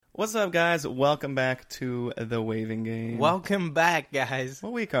What's up, guys? Welcome back to The Waving Game. Welcome back, guys.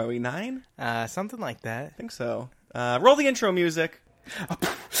 What week are we? 9? Something like that. I think so. Roll the intro music.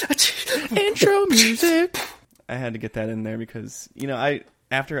 Intro music. I had to get that in there because,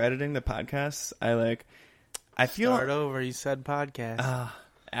 after editing the podcasts, I feel... Start over, you said podcast.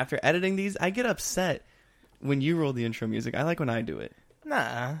 After editing these, I get upset when you roll the intro music. I like when I do it.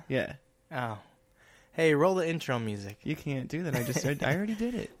 Nah. Yeah. Oh. Hey, roll the intro music. You can't do that. I already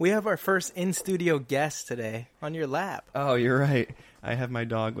did it. We have our first in-studio guest today on your lap. Oh, you're right. I have my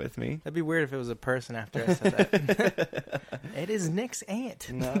dog with me. That'd be weird if it was a person after I said that. It is Nick's aunt.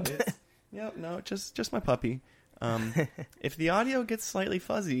 No, just my puppy. If the audio gets slightly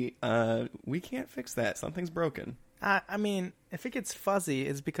fuzzy, we can't fix that. Something's broken. I mean, if it gets fuzzy,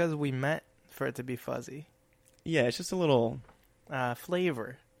 it's because we meant for it to be fuzzy. Yeah, it's just a little...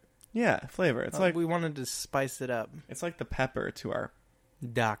 flavor. Yeah, flavor. It's like we wanted to spice it up. It's like the pepper to our...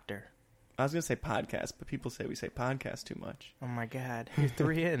 Doctor. I was going to say podcast, but people say we say podcast too much. Oh my God. You're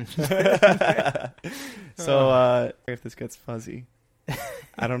 3 in. So, if this gets fuzzy,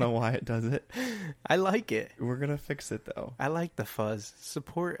 I don't know why it does it. I like it. We're going to fix it, though. I like the fuzz.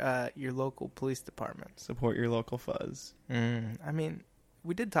 Support your local police department. Support your local fuzz. I mean,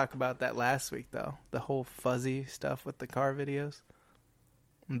 we did talk about that last week, though. The whole fuzzy stuff with the car videos.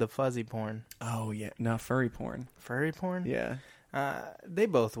 The fuzzy porn. Oh, yeah. No, furry porn. Furry porn? Yeah. They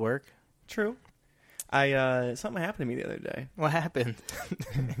both work. True. Something happened to me the other day. What happened?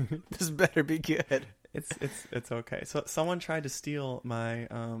 This better be good. It's okay. So someone tried to steal my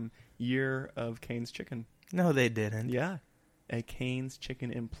year of Cane's Chicken. No, they didn't. Yeah. A Cane's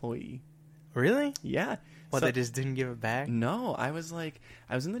Chicken employee. Really? Yeah. Well, they just didn't give it back? No, I was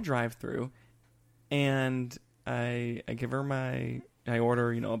in the drive-thru, and I give her I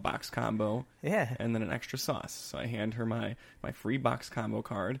order, a box combo. Yeah. And then an extra sauce. So I hand her my free box combo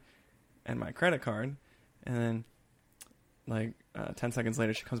card and my credit card. And then, 10 seconds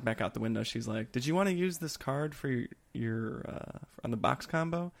later, she comes back out the window. She's like, "Did you want to use this card for your on the box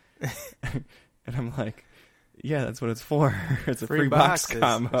combo?" And I'm like, "Yeah, that's what it's for. It's a free box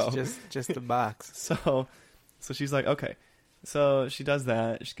combo. It's just a box." So she's like, "Okay." So she does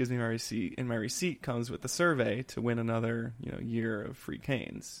that. She gives me my receipt, and my receipt comes with the survey to win another, year of free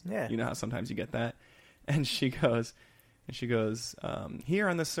canes. Yeah. You know how sometimes you get that? And she goes, "Here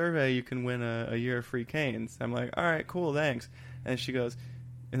on the survey, you can win a year of free canes." I'm like, "All right, cool, thanks." And she goes,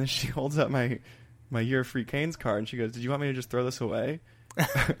 and then she holds up my year of free canes card, and she goes, "Did you want me to just throw this away?"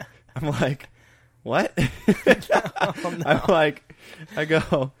 I'm like, "What?" Oh, no. I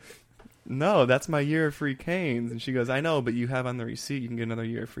go, "No, that's my year of free canes." And she goes, "I know, but you have on the receipt you can get another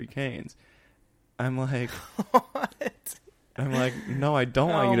year of free canes." I'm like, "What?" I'm like, "No, I don't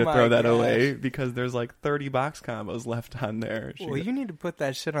want you to throw that away because there's 30 box combos left on there." You need to put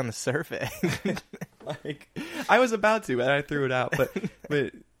that shit on the survey. I was about to, and I threw it out,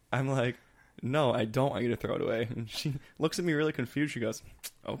 but I'm like, "No, I don't want you to throw it away." And she looks at me really confused. She goes,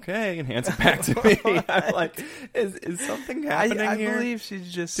 "Okay," and hands it back to me. I'm like, is something happening here? I believe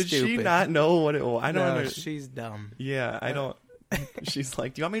she's just Did stupid. she not know what it was? I don't know. She's dumb. Yeah, I don't. She's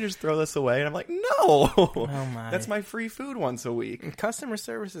like, "Do you want me to just throw this away?" And I'm like, "No." Oh my. That's my free food once a week. Customer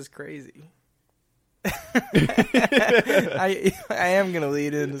service is crazy. I am going to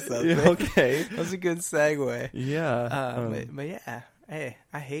lead into something. Okay. That was a good segue. Yeah. But yeah. Hey,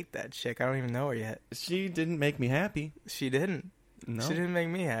 I hate that chick. I don't even know her yet. She didn't make me happy. She didn't. No. She didn't make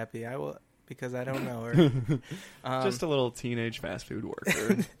me happy. I will, because I don't know her. Just a little teenage fast food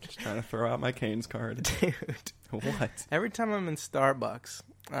worker. Just trying to throw out my Cane's card. Dude. What? Every time I'm in Starbucks,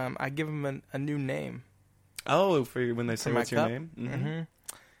 I give them a new name. Oh, for when they say what's your cup? name? Mm-hmm.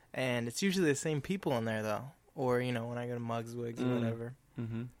 And it's usually the same people in there, though. Or, when I go to Mugswigs or whatever.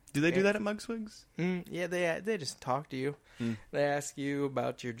 Mm-hmm. Do they do that at Mugswigs? Yeah, they just talk to you. They ask you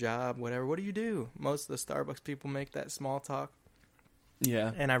about your job, whatever. What do you do? Most of the Starbucks people make that small talk.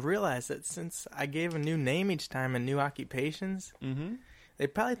 Yeah. And I realized that since I gave a new name each time and new occupations, they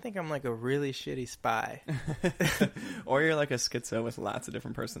probably think I'm like a really shitty spy. Or you're like a schizo with lots of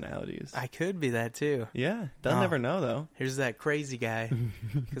different personalities. I could be that too. Yeah. They'll never know, though. Here's that crazy guy,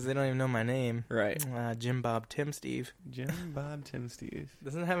 because they don't even know my name. Right. Jim, Bob, Tim, Steve. Jim, Bob, Tim, Steve.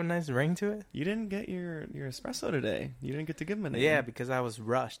 Doesn't it have a nice ring to it? You didn't get your espresso today. You didn't get to give him a name. Yeah, because I was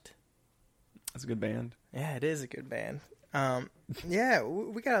rushed. That's a good band. Yeah, it is a good band. Yeah,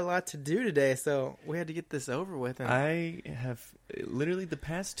 we got a lot to do today, so we had to get this over with. And I have literally the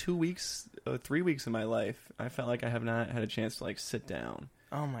past 2 weeks, 3 weeks of my life, I felt like I have not had a chance to sit down.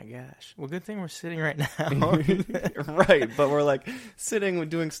 Oh my gosh. Well, good thing we're sitting right now. Right, but we're sitting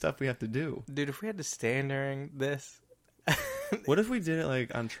and doing stuff we have to do. Dude, if we had to stand during this, What if we did it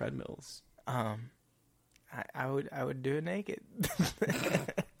like on treadmills? I would do it naked.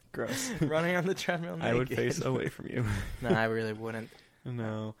 Gross. Running on the treadmill naked. I would face away from you. No, I really wouldn't.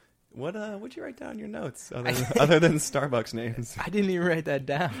 No. What'd you write down in your notes other than Starbucks names? I didn't even write that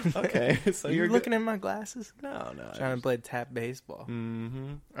down. Okay, so you're looking at my glasses? No. Trying to play tap baseball.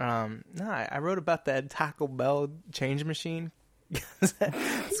 Mm-hmm. No, I wrote about that Taco Bell change machine.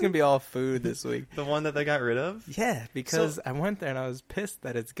 It's gonna be all food this week. The one that they got rid of? Yeah, because I went there and I was pissed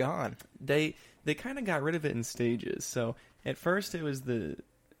that it's gone. They kind of got rid of it in stages. So at first it was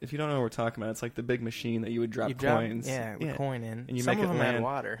if you don't know what we're talking about, it's like the big machine that you would drop coins. The coin in. And you Some make of it them land. had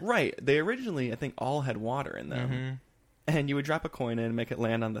water. Right. They originally, I think, all had water in them. Mm-hmm. And you would drop a coin in and make it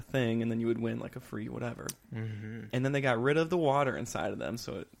land on the thing, and then you would win like a free whatever. Mm-hmm. And then they got rid of the water inside of them,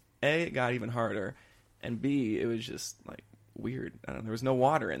 so it got even harder, and B, it was just like weird. I don't know, there was no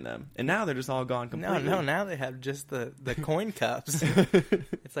water in them, and now they're just all gone completely. No, now they have just the coin cups.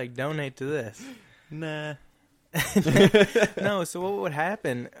 It's like, donate to this. Nah. No, so what would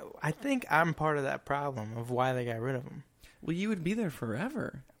happen? I think I'm part of that problem of why they got rid of them. Well, you would be there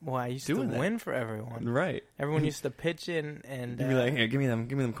forever. Well, I used to win for everyone. Right. Everyone used to pitch in and you'd be like, here, give me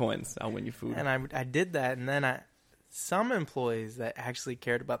them coins. I'll win you food. And I did that, and then some employees that actually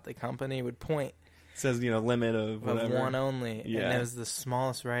cared about the company would point. It says, limit of whatever. Of one only. Yeah. And it was the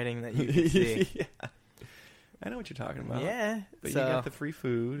smallest writing that you could see. Yeah. I know what you're talking about. Yeah. But you got the free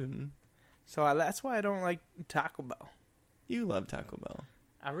food. And so that's why I don't like Taco Bell. You love Taco Bell.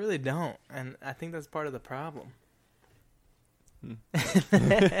 I really don't. And I think that's part of the problem.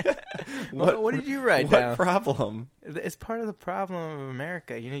 What did you write down? What problem? It's part of the problem of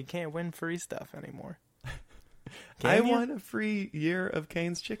America. You can't win free stuff anymore. I won a free year of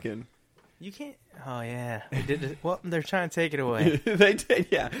Cane's chicken. You can't. Oh yeah, they did it. Well, they're trying to take it away. They did,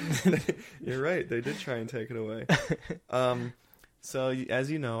 yeah. You're right. They did try and take it away. So as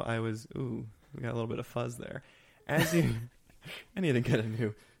you know, I was. Ooh, we got a little bit of fuzz there. I need to get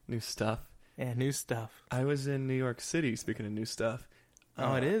a new stuff. Yeah, new stuff. I was in New York City. Speaking of new stuff.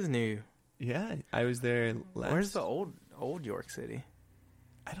 Oh, it is new. Yeah, I was there last. Where's the old York City?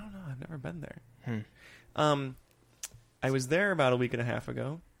 I don't know. I've never been there. I was there about a week and a half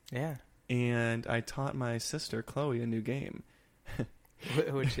ago. Yeah. And I taught my sister Chloe a new game.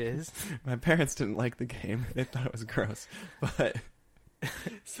 Which is? My parents didn't like the game. They thought it was gross. But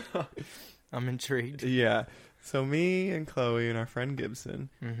so I'm intrigued. Yeah. So me and Chloe and our friend Gibson,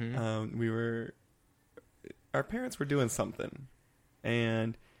 our parents were doing something,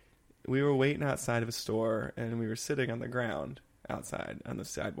 and we were waiting outside of a store, and we were sitting on the ground outside on the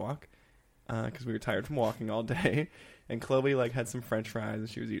sidewalk because we were tired from walking all day. And Chloe had some French fries, and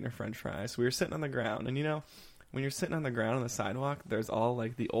she was eating her French fries. So we were sitting on the ground, and when you're sitting on the ground on the sidewalk, there's all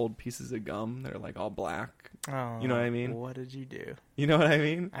the old pieces of gum that are all black. Oh, you know what I mean? What did you do? You know what I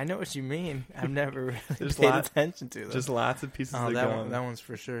mean? I know what you mean. I've never really paid attention to them. Just lots of pieces of gum. That one's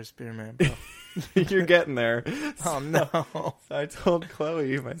for sure Spearman, bro. You're getting there. Oh no! So I told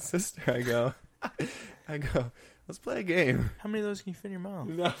Chloe, my sister, I go, let's play a game. How many of those can you fit in your mouth?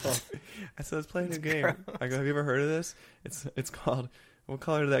 No. I said, let's play a new game. Gross. I go, have you ever heard of this? It's called, what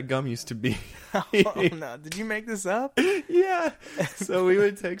color did that gum used to be? Oh, no. Did you make this up? Yeah. So we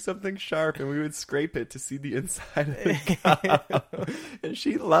would take something sharp and we would scrape it to see the inside of the gum. And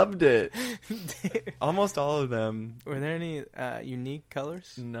she loved it. Almost all of them. Were there any unique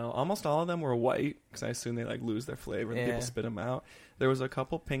colors? No. Almost all of them were white because I assume they lose their flavor and people spit them out. There was a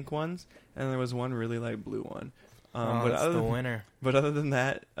couple pink ones and there was one really blue one. That's the winner. But other than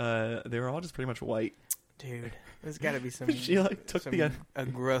that, they were all just pretty much white. Dude, there's got to be some. She took a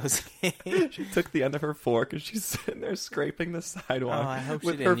gross game. She took the end of her fork and she's sitting there scraping the sidewalk. Oh, I hope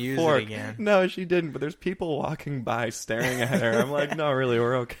with she didn't her use fork. it again. No, she didn't. But there's people walking by staring at her. I'm like, no, really,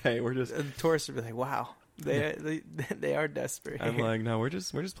 we're okay. We're just. The tourists would be like, wow, they are desperate. I'm like, no, we're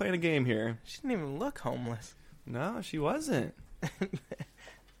just playing a game here. She didn't even look homeless. No, she wasn't.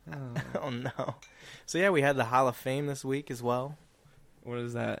 Oh no. So yeah, we had the Hall of Fame this week as well. What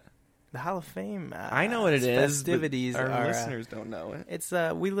is that? The Hall of Fame. I know what it is. Festivities. But our listeners don't know it. It's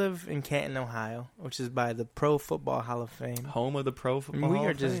we live in Canton, Ohio, which is by the Pro Football Hall of Fame. Home of the Pro Football Hall of Fame. We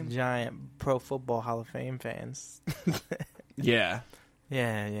are just giant Pro Football Hall of Fame fans. Yeah.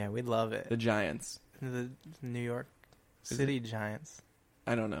 Yeah, we love it. The Giants. The New York City Giants.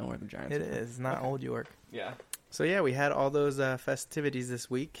 I don't know where the Giants are. It is, not Old York. Yeah. So yeah, we had all those festivities this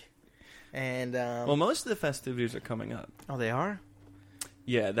week. And well, most of the festivities are coming up. Oh, they are?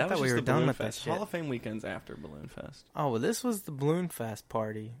 Yeah, that was just the done Balloon with Fest. that shit. Hall of Fame weekends after Balloon Fest. Oh, well, this was the Balloon Fest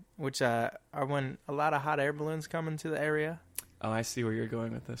party, which are when a lot of hot air balloons come into the area. Oh, I see where you're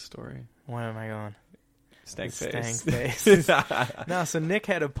going with this story. Where am I going? Stank Stank face. face. No, so Nick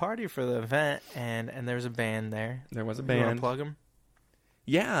had a party for the event, and there was a band there. There was a You want to band. plug them?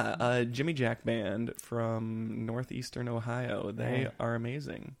 Yeah, Jimmy Jack Band from northeastern Ohio. They are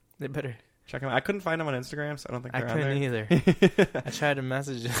amazing. They better. Check them out. I couldn't find them on Instagram, so I don't think I they're on there. couldn't either. I tried to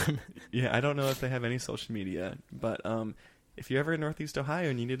message them. Yeah, I don't know if they have any social media, but if you're ever in Northeast Ohio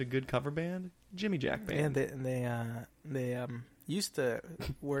and you need a good cover band, Jimmy Jack Band. Yeah, they used to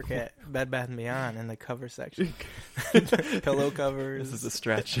work at Bed Bath & Beyond in the cover section. Pillow covers. This is a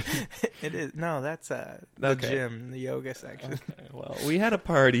stretch. It is. No, that's the gym, the yoga section. Okay, well, we had a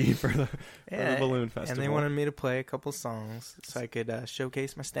party for the balloon festival. And they wanted me to play a couple songs so I could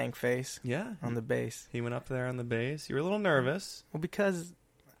showcase my stank face on the bass. He went up there on the bass. You were a little nervous. Well, because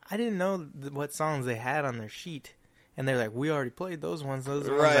I didn't know what songs they had on their sheet. And they're like, we already played those ones. Those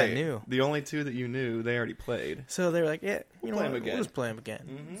are the ones I knew. The only two that you knew, they already played. So they were like, yeah, we'll just play them again.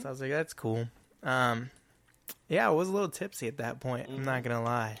 Mm-hmm. So I was like, that's cool. Yeah, I was a little tipsy at that point. I'm not going to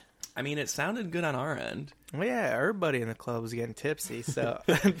lie. I mean, it sounded good on our end. Well, yeah, everybody in the club was getting tipsy. So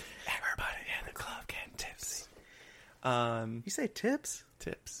everybody in the club getting tipsy. You say tips?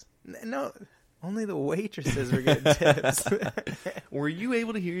 Tips. No, only the waitresses were getting tips. Were you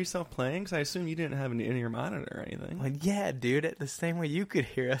able to hear yourself playing? Because I assume you didn't have an in-ear monitor or anything. Well, yeah, dude, the same way you could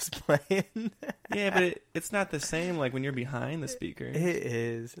hear us playing. Yeah, but it's not the same like when you're behind the speaker. It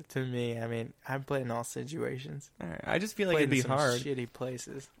is to me. I mean, I've played in all situations. All right. I just feel like Played it'd be in some hard. shitty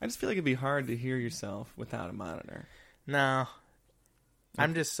places. I just feel like it'd be hard to hear yourself without a monitor. No.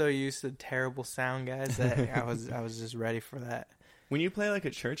 I'm just so used to terrible sound, guys, that I was just ready for that. When you play like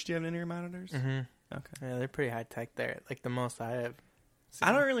at church, do you have in-ear monitors? Mm-hmm. Okay. Yeah, they're pretty high tech there. Like the most I have seen.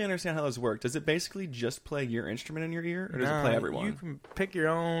 I don't really understand how those work. Does it basically just play your instrument in your ear, or does it play everyone? You can pick your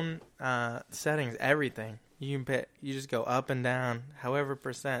own settings, everything. You just go up and down, however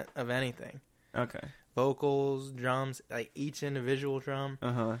 % of anything. Okay. Vocals, drums, like each individual drum.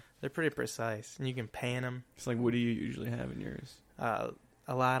 Uh-huh. They're pretty precise, and you can pan them. It's like, what do you usually have in yours? A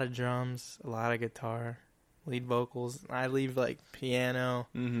lot of drums, a lot of guitar. Lead vocals. I leave like piano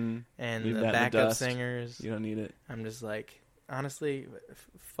and leave the that in backup the dust. singers. You don't need it. I'm just like, honestly,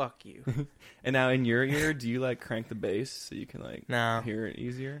 fuck you. And now in your ear, do you like crank the bass so you can like hear it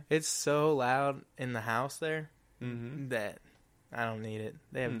easier? It's so loud in the house there that I don't need it.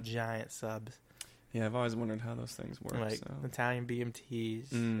 They have giant subs. Yeah, I've always wondered how those things work. Like Italian BMTs.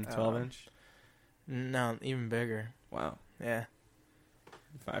 12-inch? No, even bigger. Wow. Yeah.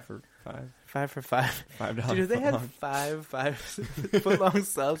 5 for 5? 5 for 5. $5 Dude, if they had long. 5 foot long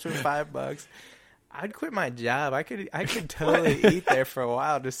subs for $5, I'd quit my job. I could totally eat there for a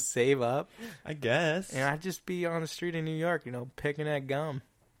while, just save up. I guess. And I'd just be on the street in New York, picking that gum.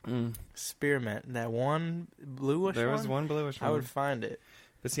 Spearmint. That one bluish There was one bluish one. I would find it.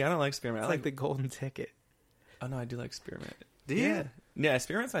 But see, I don't like spearmint. It's like the golden ticket. Oh, no, I do like spearmint. Do you? Yeah,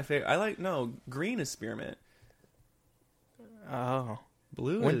 spearmint's my favorite. Green is spearmint. Oh.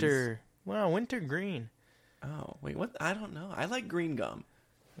 Blue winter. Well, winter green. Oh, wait, what? I don't know. I like green gum.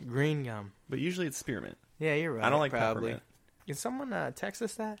 Green gum. But usually it's spearmint. Yeah, you're right. I don't like probably. peppermint. Can someone text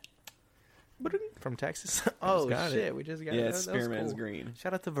us that? From Texas? Oh, shit. We just got it. Yeah, that spearmint's cool. green.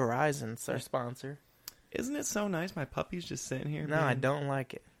 Shout out to Verizon. It's our sponsor. Isn't it so nice? My puppy's just sitting here. No, I don't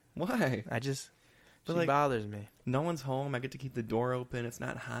like it. Why? She bothers me. No one's home. I get to keep the door open. It's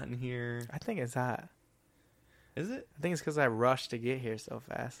not hot in here. I think it's hot. Is it? I think it's because I rushed to get here so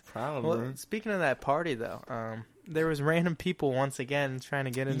fast. Probably. Well, speaking of that party, though, there was random people once again trying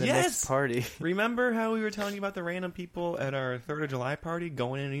to get into Nick's party. Remember how we were telling you about the random people at our 3rd of July party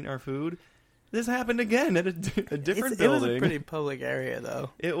going in and eating our food? This happened again at a different building. It was a pretty public area, though.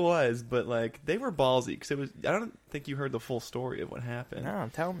 It was, but they were ballsy because it was. I don't think you heard the full story of what happened. No,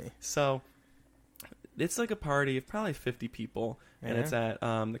 tell me. So, it's like a party of probably 50 people, and it's at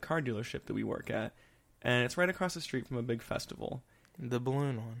the car dealership that we work at, and it's right across the street from a big festival. The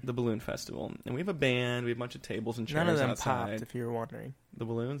balloon one. The balloon festival, and we have a band. We have a bunch of tables and chairs outside. None of them popped, if you were wondering. The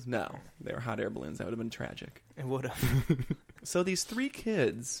balloons? No, they were hot air balloons. That would have been tragic. It would have. So these 3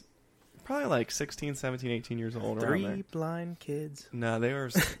 kids. Probably like 16, 17, 18 years old. 3 blind kids. No,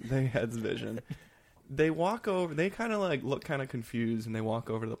 they had vision. They walk over. They kind of look kind of confused, and they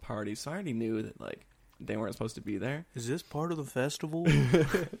walk over to the party. So I already knew that they weren't supposed to be there. Is this part of the festival?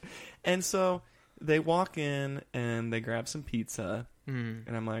 And so they walk in and they grab some pizza, and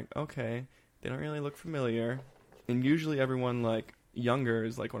I'm like, okay, they don't really look familiar. And usually everyone younger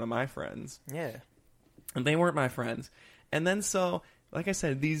is one of my friends. Yeah, and they weren't my friends. And then so. Like I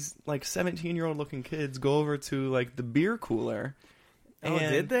said, these 17-year-old looking kids go over to the beer cooler. Oh,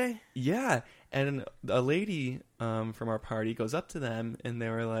 did they? Yeah. And a lady from our party goes up to them, and they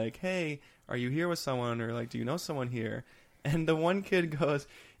were like, "Hey, are you here with someone?" Or like, "Do you know someone here?" And the one kid goes,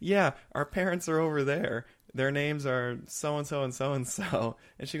 "Yeah, our parents are over there. Their names are so-and-so and so-and-so."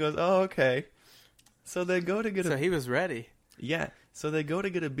 And she goes, "Oh, okay." So they go to get So he was ready. Yeah. So they go to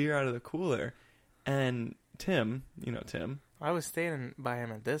get a beer out of the cooler. And Tim, you know Tim. I was standing by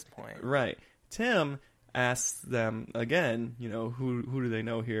him at this point. Right. Tim asks them again, who do they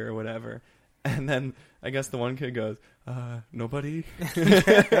know here or whatever. And then I guess the one kid goes, nobody.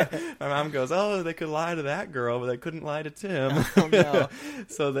 My mom goes, "Oh, they could lie to that girl, but they couldn't lie to Tim." Oh, no.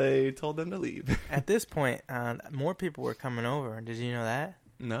 So they told them to leave. At this point, more people were coming over. Did you know that?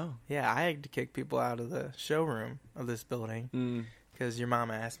 No. Yeah, I had to kick people out of the showroom of this building because your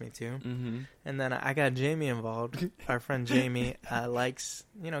mama asked me to. Mm-hmm. And then I got Jamie involved. Our friend Jamie likes,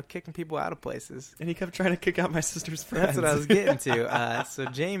 kicking people out of places. And he kept trying to kick out my sister's friends. That's what I was getting to. So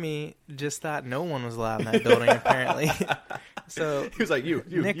Jamie just thought no one was allowed in that building, apparently. So he was like, you.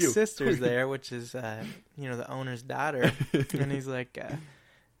 Nick's sister's there, which is, the owner's daughter. And he's like,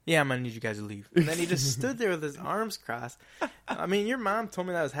 "Yeah, I'm going to need you guys to leave." And then he just stood there with his arms crossed. I mean, your mom told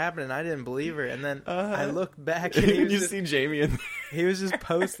me that was happening. I didn't believe her. And then I looked back and you see Jamie in he was just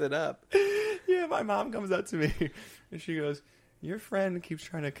posted up. Yeah, my mom comes up to me and she goes, "Your friend keeps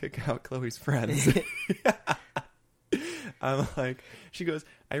trying to kick out Chloe's friends." I'm like, she goes,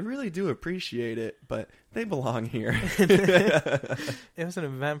 "I really do appreciate it, but they belong here." It was an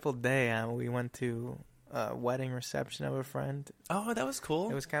eventful day. We went to a wedding reception of a friend. Oh, that was cool.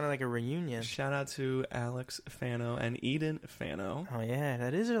 It was kind of like a reunion. Shout out to Alex Fano and Eden Fano. Oh, yeah,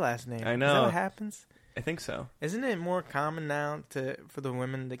 that is her last name. I know. Is that what happens? I think so. Isn't it more common now for the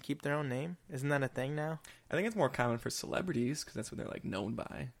women to keep their own name? Isn't that a thing now? I think it's more common for celebrities because that's what they're like known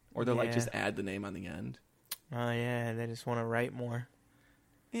by. Or they're like just add the name on the end. Oh, yeah, they just want to write more.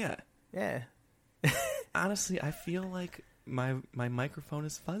 Yeah. Yeah. Honestly, I feel like my microphone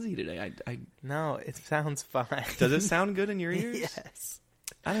is fuzzy today. I No, it sounds fine. Does it sound good in your ears? Yes.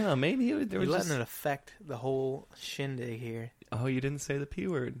 I don't know. Maybe there was You're letting it affect the whole shindig here. Oh, you didn't say the P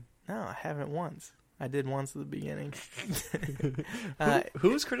word. No, I haven't once. I did once at the beginning.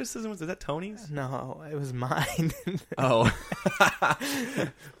 Whose criticism was that? Tony's? No, it was mine. Oh.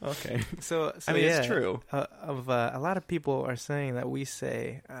 Okay. So I mean, yeah, it's true. A lot of people are saying that we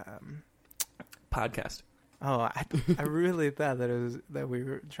say podcast. Oh, I really thought that we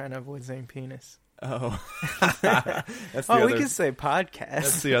were trying to avoid saying penis. Oh. We could say podcast.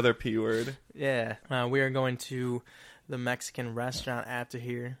 That's the other P word. Yeah. We are going to the Mexican restaurant after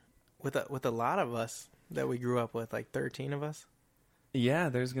here with a lot of us that we grew up with, like 13 of us. Yeah,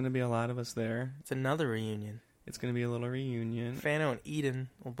 there's going to be a lot of us there. It's another reunion. It's going to be a little reunion. Fano and Eden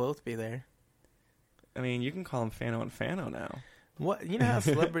will both be there. I mean, you can call them Fano and Fano now. What, you know how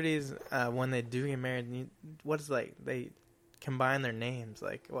celebrities when they do get married, they combine their names?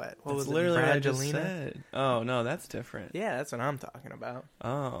 Like what was literally it? what I just said. Oh no, that's different. Yeah, that's what I'm talking about.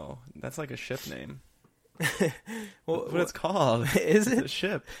 Oh, that's like a ship name. Well, what it's called? Is it a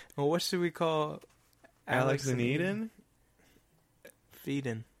ship? Well, what should we call Alex and Eden?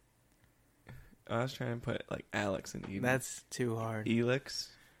 Eden. I was trying to put like Alex and Eden. That's too hard. Elix.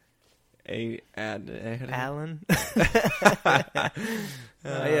 Alan.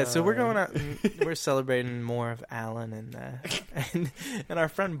 Yeah, so we're going out. We're celebrating more of Alan and our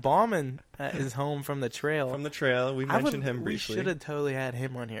friend Bauman is home from the trail. From the trail, we mentioned him briefly. We should have totally had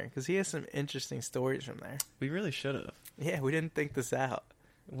him on here because he has some interesting stories from there. We really should have. Yeah, we didn't think this out.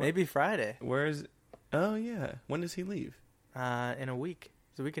 Maybe Friday. Oh yeah, when does he leave? In a week.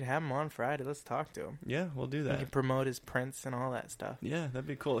 So we could have him on Friday. Let's talk to him. Yeah, we'll do that. We can promote his prints and all that stuff. Yeah, that'd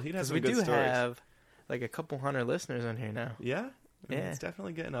be cool. He'd have some good stories. We do have like a couple hundred listeners on here now. Yeah? Yeah. It's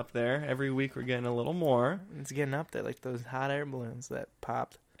definitely getting up there. Every week we're getting a little more. It's getting up there like those hot air balloons that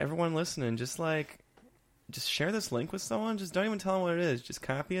popped. Everyone listening, just share this link with someone. Just don't even tell them what it is. Just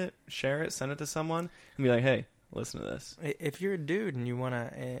copy it, share it, send it to someone, and be like, hey, listen to this. If you're a dude and you want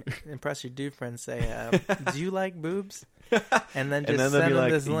to impress your dude friends, say, do you like boobs? And then send them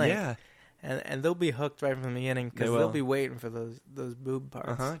this link. Yeah. And they'll be hooked right from the beginning because they'll be waiting for those boob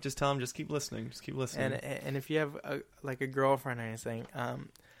parts. Just tell them, just keep listening. Just keep listening. And if you have a girlfriend or anything,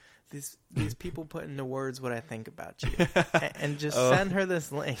 these people put into words what I think about you, and just send her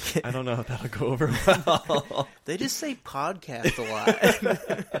this link. I don't know if that'll go over well. They just say podcast a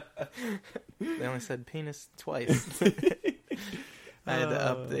lot. They only said penis twice. I had to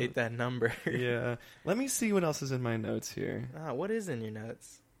update that number. Yeah. Let me see what else is in my notes here. What is in your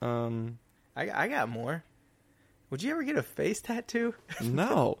notes? I got more. Would you ever get a face tattoo?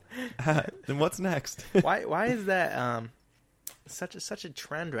 No. Then what's next? Why is that such a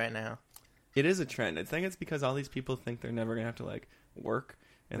trend right now? It is a trend. I think it's because all these people think they're never gonna have to like work,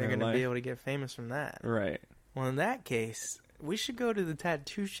 and They're they're going to like, be able to get famous from that. right. Well, in that case, we should go to the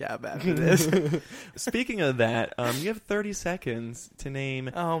tattoo shop after this. Speaking of that, you have 30 seconds to name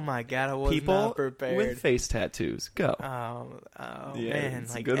Oh my god, I was people not prepared. with face tattoos. Go. Oh Yeah, man,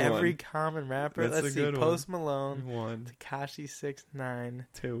 it's a like good every one. common rapper. That's a Let's see, good Post Malone, 1, Tekashi 6ix9ine,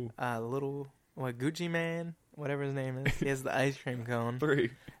 2, Gucci Man, whatever his name is. He has the ice cream cone. 3.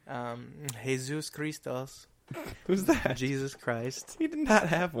 Jesus Christos, Who's that? Jesus Christ. He did not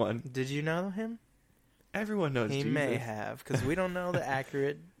have one. Did you know him? Everyone knows He Jesus. may have, because we don't know the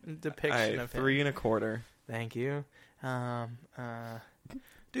accurate depiction of him. 3 1/4. Thank you.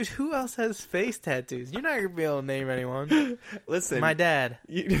 Dude, who else has face tattoos? You're not going to be able to name anyone. Listen. My dad.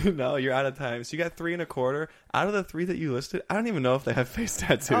 No, you're out of time. So you got 3 1/4. Out of the 3 that you listed, I don't even know if they have face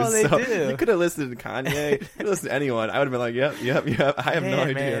tattoos. Oh, they so do. You could have listed Kanye. You could have listed anyone. I would have been like, yep. I have no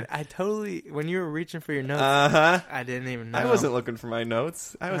idea. Man, I totally, when you were reaching for your notes, I didn't even know. I wasn't looking for my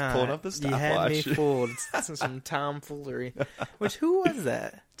notes. I was pulling up the You had me stopwatch. fooled. Some tomfoolery. Which, who was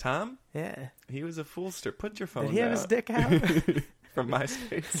that? Tom? Yeah. He was a foolster. Put your phone Did he have down. his dick out? From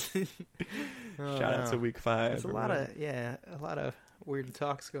MySpace. Oh, Shout out no. to week 5. There's a lot of weird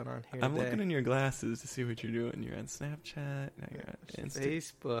talks going on here I'm today. looking in your glasses to see what you're doing. You're on Snapchat. Now you're on Insta.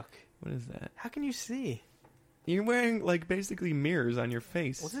 Facebook. What is that? How can you see? You're wearing like basically mirrors on your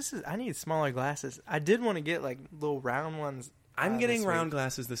face. Well, I need smaller glasses. I did want to get like little round ones. I'm getting this round week.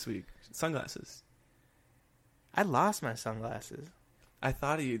 glasses this week. Sunglasses. I lost my sunglasses. I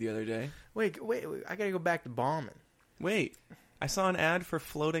thought of you the other day. Wait. I gotta go back to bombing. Wait. I saw an ad for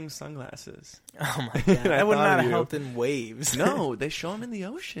floating sunglasses. Oh my god. That would thought not of have you. helped in waves. No, they show them in the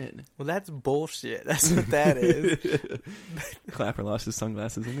ocean. Well, that's bullshit. That's what that is. Clapper lost his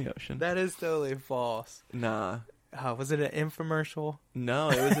sunglasses in the ocean. That is totally false. Nah. Oh, was it an infomercial?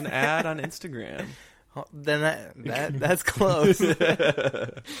 No, it was an ad on Instagram. Oh, then that's close. All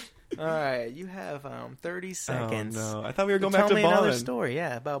right, you have 30 seconds. Oh, no. I thought we were going Tell back to me another bombing. story,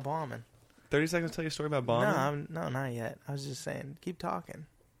 yeah, about bombing. 30 seconds to tell you a story about bombing? No, not yet. I was just saying, keep talking.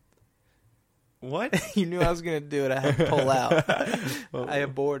 What? You knew I was going to do it. I had to pull out. Well, I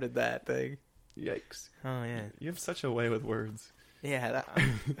aborted that thing. Yikes. Oh, yeah. You have such a way with words. Yeah,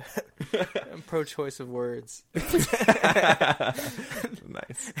 I'm pro-choice of words.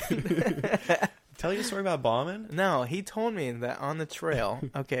 Nice. Tell you a story about bombing? No, he told me that on the trail.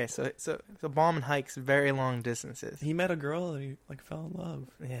 Okay, so bombing hikes very long distances. He met a girl and he like fell in love.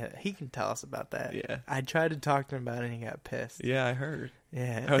 Yeah, he can tell us about that. Yeah. I tried to talk to him about it and he got pissed. Yeah, I heard.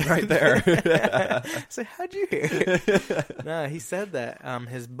 Yeah. I was right there. So how'd you hear? No, he said that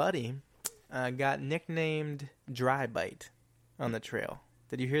his buddy got nicknamed Dry Bite on the trail.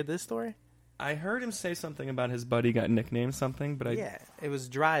 Did you hear this story? I heard him say something about his buddy got nicknamed something, but Yeah, it was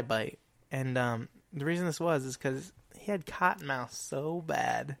Dry Bite. And the reason this was is because he had cottonmouth so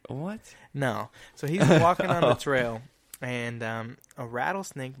bad. What? No. So he's walking on the trail, and a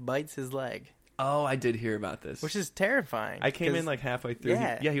rattlesnake bites his leg. Oh, I did hear about this. Which is terrifying. I came in like halfway through.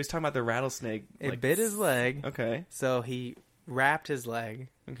 Yeah. He was talking about the rattlesnake. It like, bit his leg. Okay. So he wrapped his leg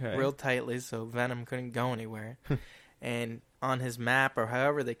Okay. real tightly so venom couldn't go anywhere. And on his map, or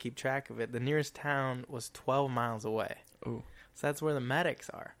however they keep track of it, the nearest town was 12 miles away. Oh. So that's where the medics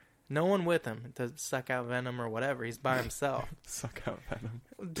are. No one with him to suck out venom or whatever. He's by himself. Suck out venom.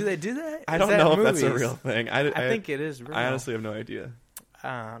 Do they do that? I Is don't that know if movies? that's a real thing. I think it is real. I honestly have no idea.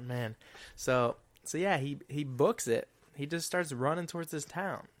 Oh, man. So yeah, he books it. He just starts running towards this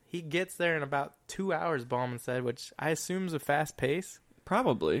town. He gets there in about 2 hours, Ballman said, which I assume is a fast pace.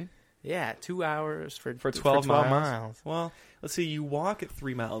 Probably. Yeah, 2 hours for 12 miles. Well, let's see. You walk at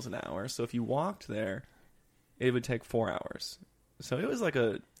 3 miles an hour. So if you walked there, it would take 4 hours. So it was like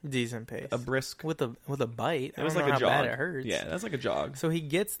a Decent pace. a brisk. With a bite. It was I don't like know a how jog. bad it hurts. Yeah, that's like a jog. So he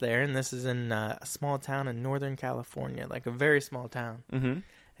gets there, and this is in a small town in Northern California, like a very small town. Mm-hmm.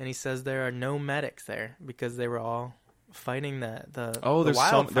 And he says there are no medics there because they were all fighting the There's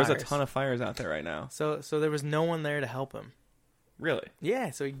wildfires. a ton of fires out there right now. So there was no one there to help him. Really?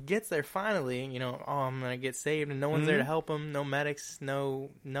 Yeah, so he gets there finally, I'm going to get saved, and no one's there to help him, no medics, no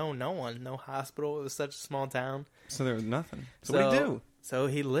one, no hospital. It was such a small town. So there was nothing. So what did he do? So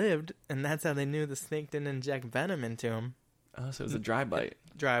he lived, and that's how they knew the snake didn't inject venom into him. Oh, so it was a dry bite.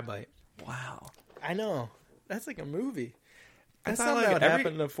 Dry bite. Wow. I know. That's like a movie. I That's thought, something like, that would every-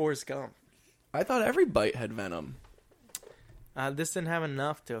 happen to Forrest Gump. I thought every bite had venom. This didn't have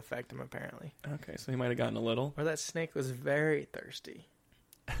enough to affect him, apparently. Okay, so he might have gotten a little. Or that snake was very thirsty.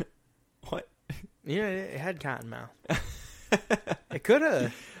 What? Yeah, it had cotton mouth. It could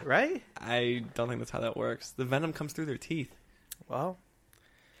have, right? I don't think that's how that works. The venom comes through their teeth. Well,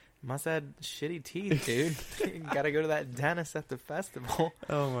 Must have shitty teeth, dude. Gotta go to that dentist at the festival.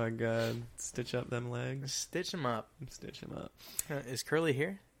 Oh my god. Stitch up them legs. Stitch them up. Stitch them up. Is Curly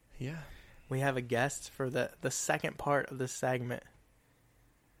here? Yeah. We have a guest for the second part of this segment.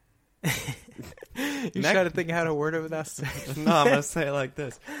 You try to think how to word it without saying. No, I'm going to say it like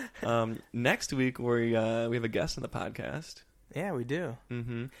this. Next week, we have a guest on the podcast. Yeah, we do.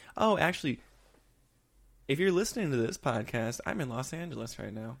 Mm-hmm. Oh, actually, if you're listening to this podcast, I'm in Los Angeles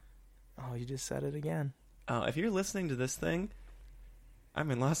right now. Oh, you just said it again. If you're listening to this thing, I'm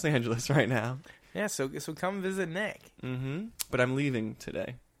in Los Angeles right now. Yeah, so come visit Nick. Mm-hmm. But I'm leaving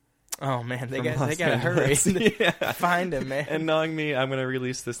today. Oh man, they From Los gotta hurry. Angeles. Yeah. Find him, man. And knowing me, I'm gonna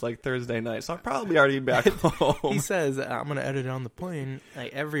release this like Thursday night, so I'll probably already be back home. He says I'm gonna edit it on the plane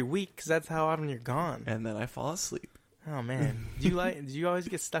like every week because that's how often you're gone. And then I fall asleep. Oh man, do you always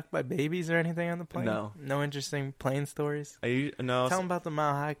get stuck by babies or anything on the plane? No interesting plane stories. No. Tell them about the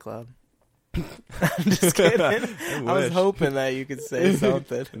Mile High Club. I'm just kidding. I was hoping that you could say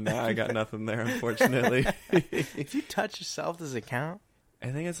something. Nah, I got nothing there, unfortunately. If you touch yourself, does it count? I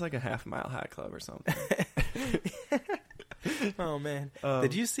think it's like a half-mile high club or something. Oh man,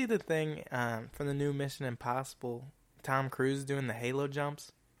 did you see the thing from the new Mission Impossible? Tom Cruise doing the halo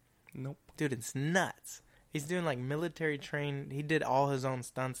jumps. Nope. Dude, it's nuts. He's doing like military trained. He did all his own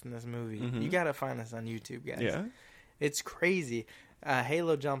stunts in this movie. Mm-hmm. You gotta find this on YouTube, guys. Yeah. It's crazy.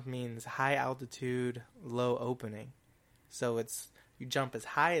 Halo jump means high altitude, low opening. So it's you jump as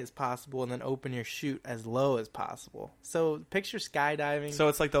high as possible and then open your chute as low as possible. So picture skydiving. So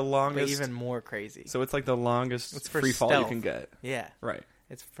it's like the longest. But even more crazy. So it's like the longest it's for free fall stealth. you can get. Yeah. Right.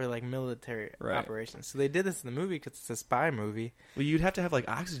 It's for like military Right. operations. So they did this in the movie because it's a spy movie. Well, you'd have to have like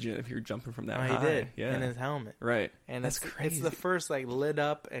oxygen if you're jumping from that high. He did. Yeah. In his helmet. Right. And That's it's crazy. It's the first like lit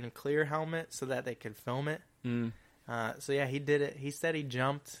up and clear helmet so that they could film it. Mm. So yeah, he did it. He said he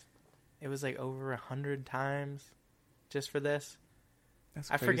jumped. It was like over 100 times just for this. That's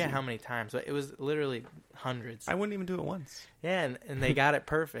I crazy. forget how many times, but it was literally hundreds. I wouldn't even do it once. Yeah, and they got it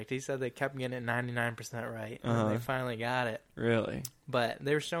perfect. He said they kept getting it 99% right. And they finally got it. Really? But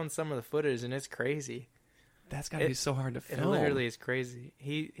they were showing some of the footage, and it's crazy. That's got to be so hard to film. It literally is crazy.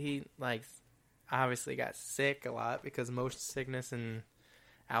 He like obviously got sick a lot because motion sickness and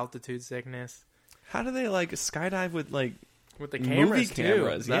altitude sickness. How do they like skydive with like the cameras movie too?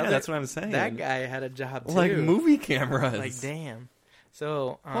 cameras? Yeah, that's what I'm saying. That guy had a job too. Like movie cameras. Like damn.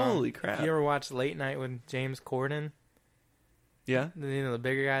 So holy crap! If you ever watch Late Night with James Corden? Yeah. You know the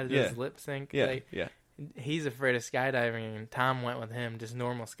bigger guy that does lip sync. Yeah. Like, yeah. He's afraid of skydiving, and Tom went with him, just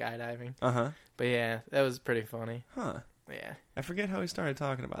normal skydiving. Uh-huh. But yeah, that was pretty funny. Huh. Yeah. I forget how we started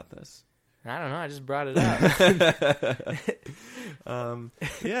talking about this. I don't know. I just brought it up.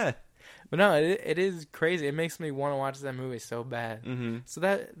 Yeah. But no, it is crazy. It makes me want to watch that movie so bad. Mm-hmm.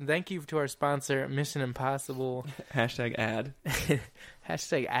 So thank you to our sponsor, Mission Impossible. Hashtag ad.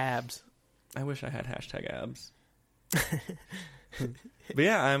 Hashtag abs. I wish I had hashtag abs. But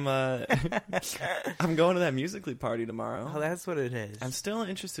yeah, I'm going to that Musical.ly party tomorrow. Oh, that's what it is. I'm still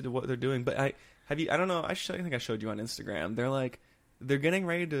interested in what they're doing, but I don't know. I think I showed you on Instagram. They're getting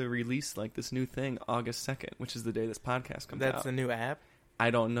ready to release like this new thing August 2nd, which is the day this podcast comes out. That's the new app?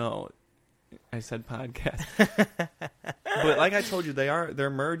 I don't know. I said podcast. But like I told you, they're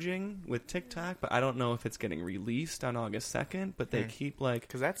merging with TikTok, but I don't know if it's getting released on August 2nd, but they keep like...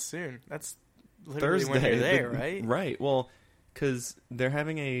 Because that's soon. That's literally Thursday. when you're there, right? Right. Well, because they're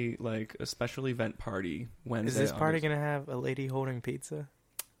having a special event party Wednesday. Is this party going to have a lady holding pizza?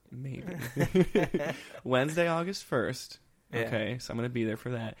 Maybe. Wednesday, August 1st. Yeah. Okay, so I'm going to be there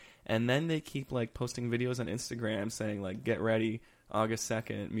for that. And then they keep like posting videos on Instagram saying like, get ready, August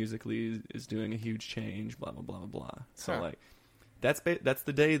 2nd, Musical.ly is doing a huge change, blah, blah, blah, blah, blah. So like, that's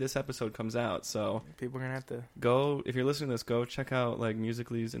the day this episode comes out. So people are going to have to go, if you're listening to this, go check out like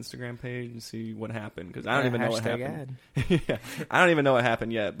Musical.ly's Instagram page and see what happened. Because I don't even know what happened. Yeah, I don't even know what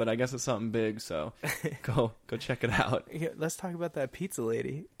happened yet, but I guess it's something big. So go check it out. Yeah, let's talk about that pizza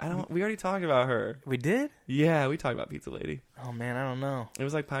lady. We already talked about her. We did? Yeah, we talked about Pizza Lady. Oh man, I don't know. It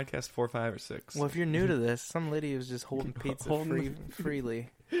was like podcast 4, 5, or 6. Well, if you're new to this, some lady was just holding pizza freely,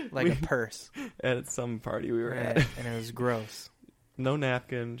 like a purse. At some party we were at. And it was gross. No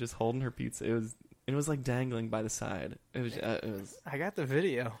napkin, just holding her pizza. It was like dangling by the side. It was. I got the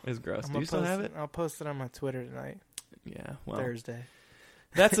video. It was gross. Do you still have it? I'll post it on my Twitter tonight. Yeah, well, Thursday.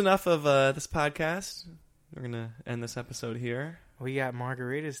 That's enough of this podcast. We're gonna end this episode here. We got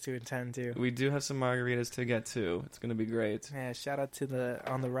margaritas to attend to. We do have some margaritas to get to. It's gonna be great. Yeah, shout out to the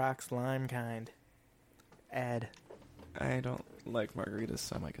On the Rocks lime kind. Ed. I don't like margaritas,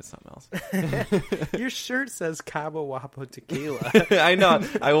 so I might get something else. Your shirt says Cabo Wabo Tequila. I know.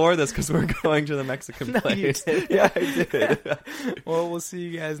 I wore this because we're going to the Mexican No, you place. didn't. Yeah, I did. Well, we'll see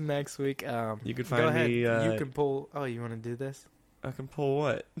you guys next week. You can Go find ahead. me. You can pull. Oh, you want to do this? I can pull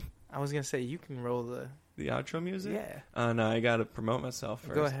what? I was gonna say you can roll the. The outro music? Yeah. Oh, no, I got to promote myself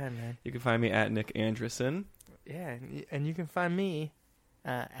first. Go ahead, man. You can find me at Nick Anderson. Yeah, and you can find me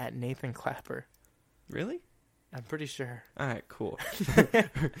at Nathan Clapper. Really? I'm pretty sure. All right, cool.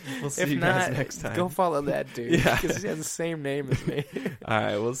 We'll see If you not, guys next time. go follow that dude. Yeah. Because he has the same name as me. All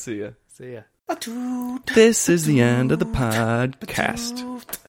right, we'll see you. See ya. This is the end of the podcast.